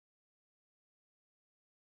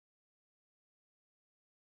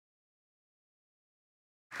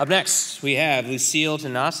Up next, we have Lucille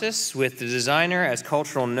Tenazas with The Designer as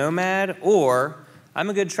Cultural Nomad, or I'm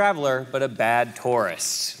a Good Traveler, but a Bad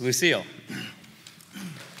Tourist. Lucille.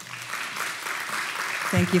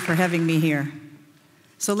 Thank you for having me here.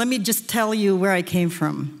 So let me just tell you where I came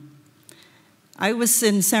from. I was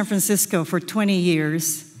in San Francisco for 20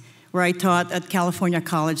 years, where I taught at California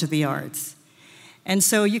College of the Arts. And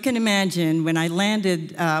so you can imagine when I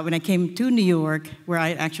landed, when I came to New York, where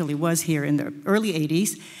I actually was here in the early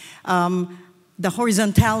 80s, the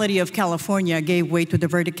horizontality of California gave way to the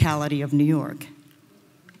verticality of New York.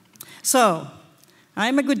 So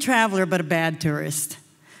I'm a good traveler, but a bad tourist.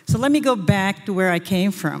 So let me go back to where I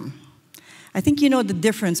came from. I think you know the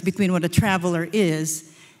difference between what a traveler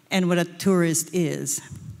is and what a tourist is.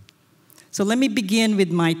 So let me begin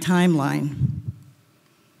with my timeline.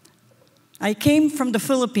 I came from the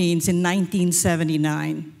Philippines in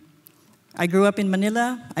 1979. I grew up in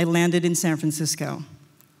Manila. I landed in San Francisco.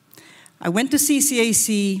 I went to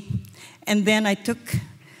CCAC, and then I took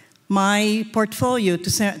my portfolio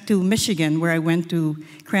to Michigan, where I went to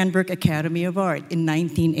Cranbrook Academy of Art in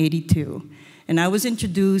 1982. And I was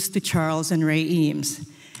introduced to Charles and Ray Eames.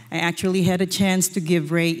 I actually had a chance to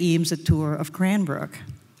give Ray Eames a tour of Cranbrook.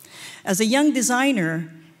 As a young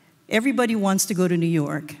designer, everybody wants to go to New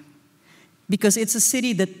York, because it's a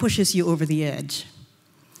city that pushes you over the edge.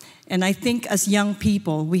 And I think as young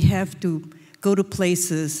people, we have to go to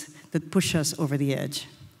places that push us over the edge.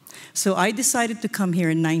 So I decided to come here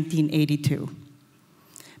in 1982.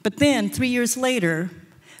 But then, 3 years later,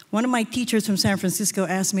 one of my teachers from San Francisco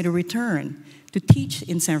asked me to return to teach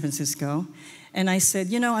in San Francisco. And I said,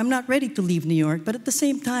 you know, I'm not ready to leave New York, but at the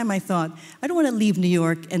same time, I thought, I don't want to leave New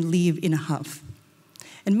York and leave in a huff.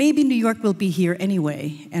 And maybe New York will be here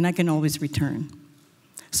anyway, and I can always return.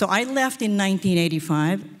 So I left in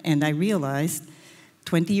 1985, and I realized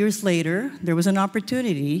 20 years later, there was an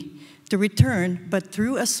opportunity to return, but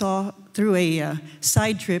through a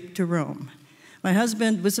side trip to Rome. My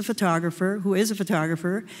husband was a photographer, who is a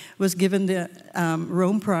photographer, was given the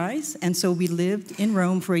Rome Prize, and so we lived in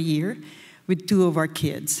Rome for a year with 2 of our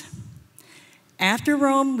kids. After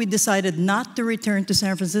Rome, we decided not to return to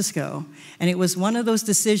San Francisco. And it was one of those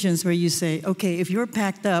decisions where you say, okay, if you're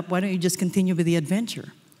packed up, why don't you just continue with the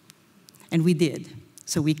adventure? And we did.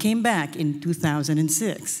 So we came back in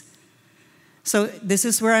 2006. So this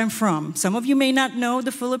is where I'm from. Some of you may not know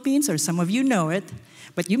the Philippines, or some of you know it,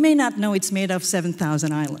 but you may not know it's made of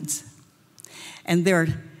 7,000 islands. And there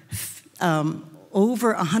are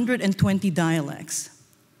over 120 dialects.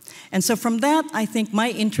 And so from that, I think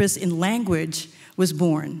my interest in language was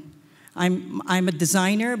born. I'm a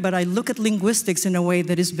designer, but I look at linguistics in a way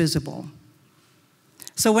that is visible.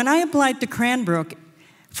 So when I applied to Cranbrook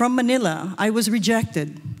from Manila, I was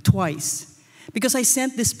rejected twice because I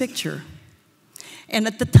sent this picture. And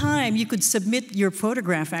at the time, you could submit your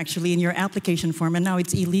photograph actually in your application form, and now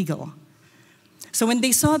it's illegal. So when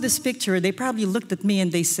they saw this picture, they probably looked at me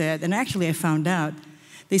and they said, and actually I found out,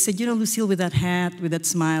 they said, you know, Lucille, with that hat, with that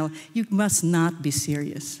smile, you must not be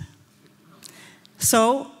serious.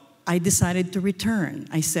 So I decided to return.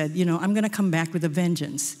 I said, you know, I'm going to come back with a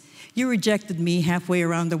vengeance. You rejected me halfway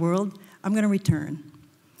around the world. I'm going to return.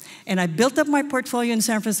 And I built up my portfolio in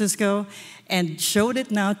San Francisco and showed it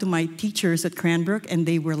now to my teachers at Cranbrook, and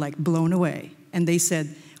they were like blown away. And they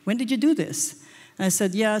said, when did you do this? And I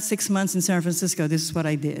said, yeah, 6 months in San Francisco. This is what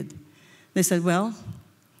I did. They said, well,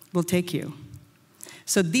 we'll take you.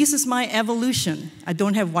 So this is my evolution. I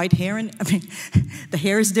don't have white hair, the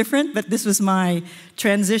hair is different, but this was my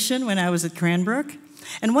transition when I was at Cranbrook.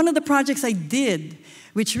 And one of the projects I did,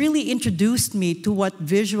 which really introduced me to what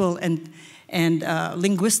visual and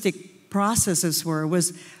linguistic processes were,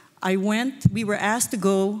 was we were asked to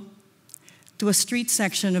go to a street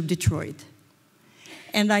section of Detroit.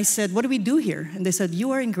 And I said, what do we do here? And they said,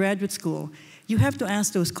 you are in graduate school. You have to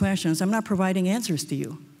ask those questions. I'm not providing answers to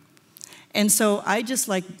you. And so I just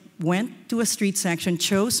went to a street section,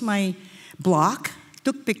 chose my block,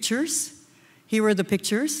 took pictures. Here were the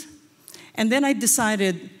pictures. And then I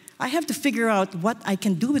decided I have to figure out what I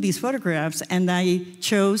can do with these photographs, and I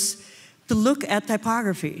chose to look at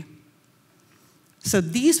typography. So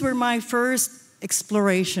these were my first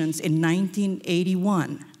explorations in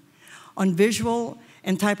 1981 on visual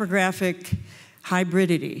and typographic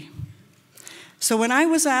hybridity. So when I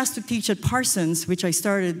was asked to teach at Parsons, which I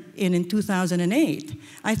started in 2008,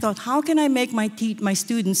 I thought, how can I make my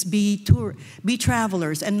students be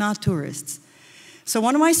travelers and not tourists? So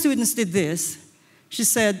one of my students did this. She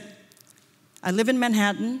said, I live in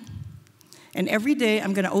Manhattan, and every day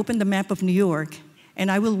I'm going to open the map of New York, and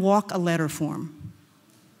I will walk a letter form.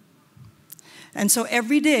 And so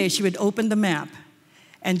every day she would open the map,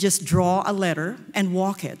 and just draw a letter and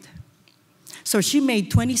walk it. So she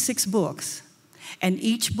made 26 books, and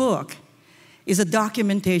each book is a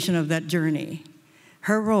documentation of that journey,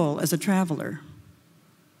 her role as a traveler.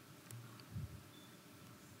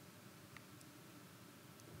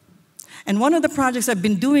 And one of the projects I've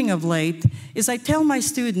been doing of late is I tell my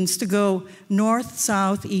students to go north,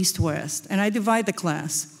 south, east, west, and I divide the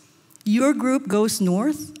class. Your group goes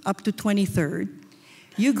north up to 23rd.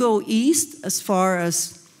 You go east as far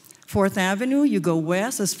as 4th Avenue, you go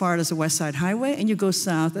west as far as the West Side Highway, and you go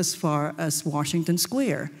south as far as Washington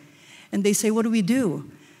Square. And they say, what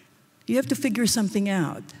do? You have to figure something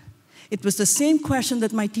out. It was the same question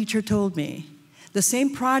that my teacher told me. The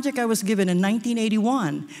same project I was given in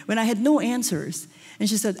 1981 when I had no answers. And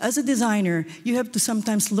she said, as a designer, you have to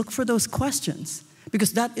sometimes look for those questions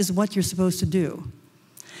because that is what you're supposed to do.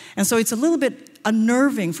 And so it's a little bit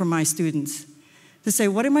unnerving for my students to say,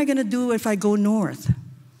 what am I going to do if I go north?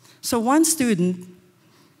 So one student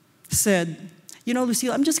said, you know,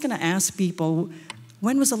 Lucille, I'm just going to ask people,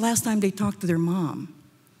 when was the last time they talked to their mom?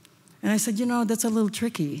 And I said, you know, that's a little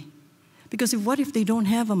tricky. Because what if they don't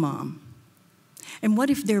have a mom? And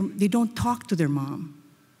what if they don't talk to their mom?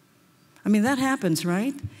 I mean, that happens,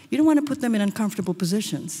 right? You don't want to put them in uncomfortable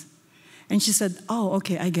positions. And she said, oh,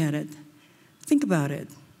 okay, I get it. Think about it.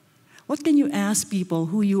 What can you ask people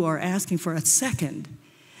who you are asking for a second?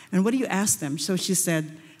 And what do you ask them? So she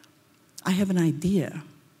said, I have an idea.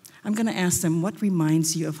 I'm going to ask them, what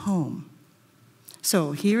reminds you of home?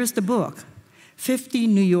 So here is the book, 50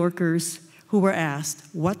 New Yorkers who were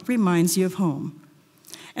asked, what reminds you of home?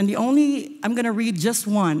 And I'm going to read just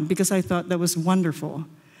one because I thought that was wonderful.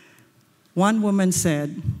 One woman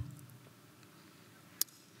said,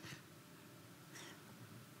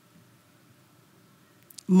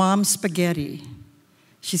 Mom spaghetti.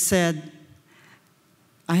 She said,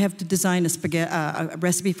 I have to design a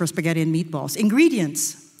recipe for spaghetti and meatballs.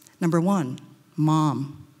 Ingredients, number 1,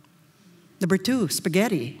 mom. Number 2,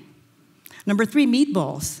 spaghetti. Number 3,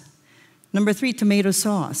 meatballs. Number 3, tomato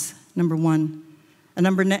sauce. Number 1.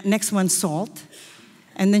 Next one, salt.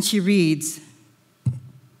 And then she reads,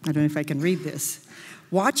 I don't know if I can read this.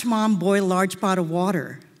 Watch mom boil large pot of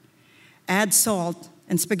water. Add salt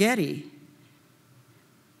and spaghetti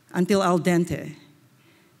until al dente.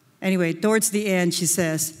 Anyway, towards the end, she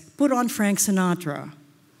says, put on Frank Sinatra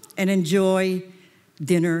and enjoy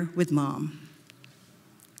dinner with mom.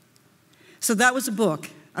 So that was a book.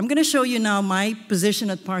 I'm going to show you now my position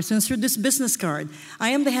at Parsons through this business card. I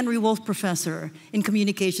am the Henry Wolf Professor in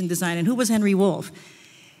Communication Design. And who was Henry Wolf?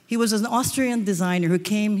 He was an Austrian designer who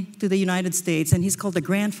came to the United States, and he's called the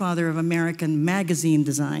grandfather of American magazine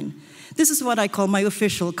design. This is what I call my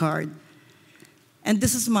official card. And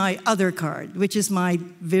this is my other card, which is my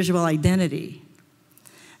visual identity.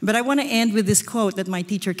 But I want to end with this quote that my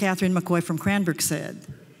teacher, Catherine McCoy from Cranbrook, said.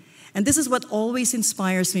 And this is what always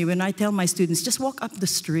inspires me when I tell my students, just walk up the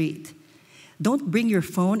street. Don't bring your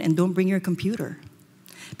phone and don't bring your computer.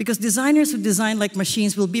 Because designers who design like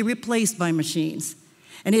machines will be replaced by machines.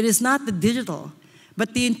 And it is not the digital,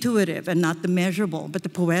 but the intuitive, and not the measurable, but the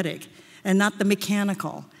poetic, and not the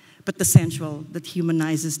mechanical, but the sensual that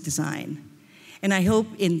humanizes design. And I hope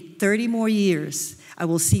in 30 more years, I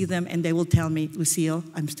will see them and they will tell me, Lucille,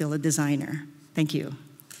 I'm still a designer. Thank you.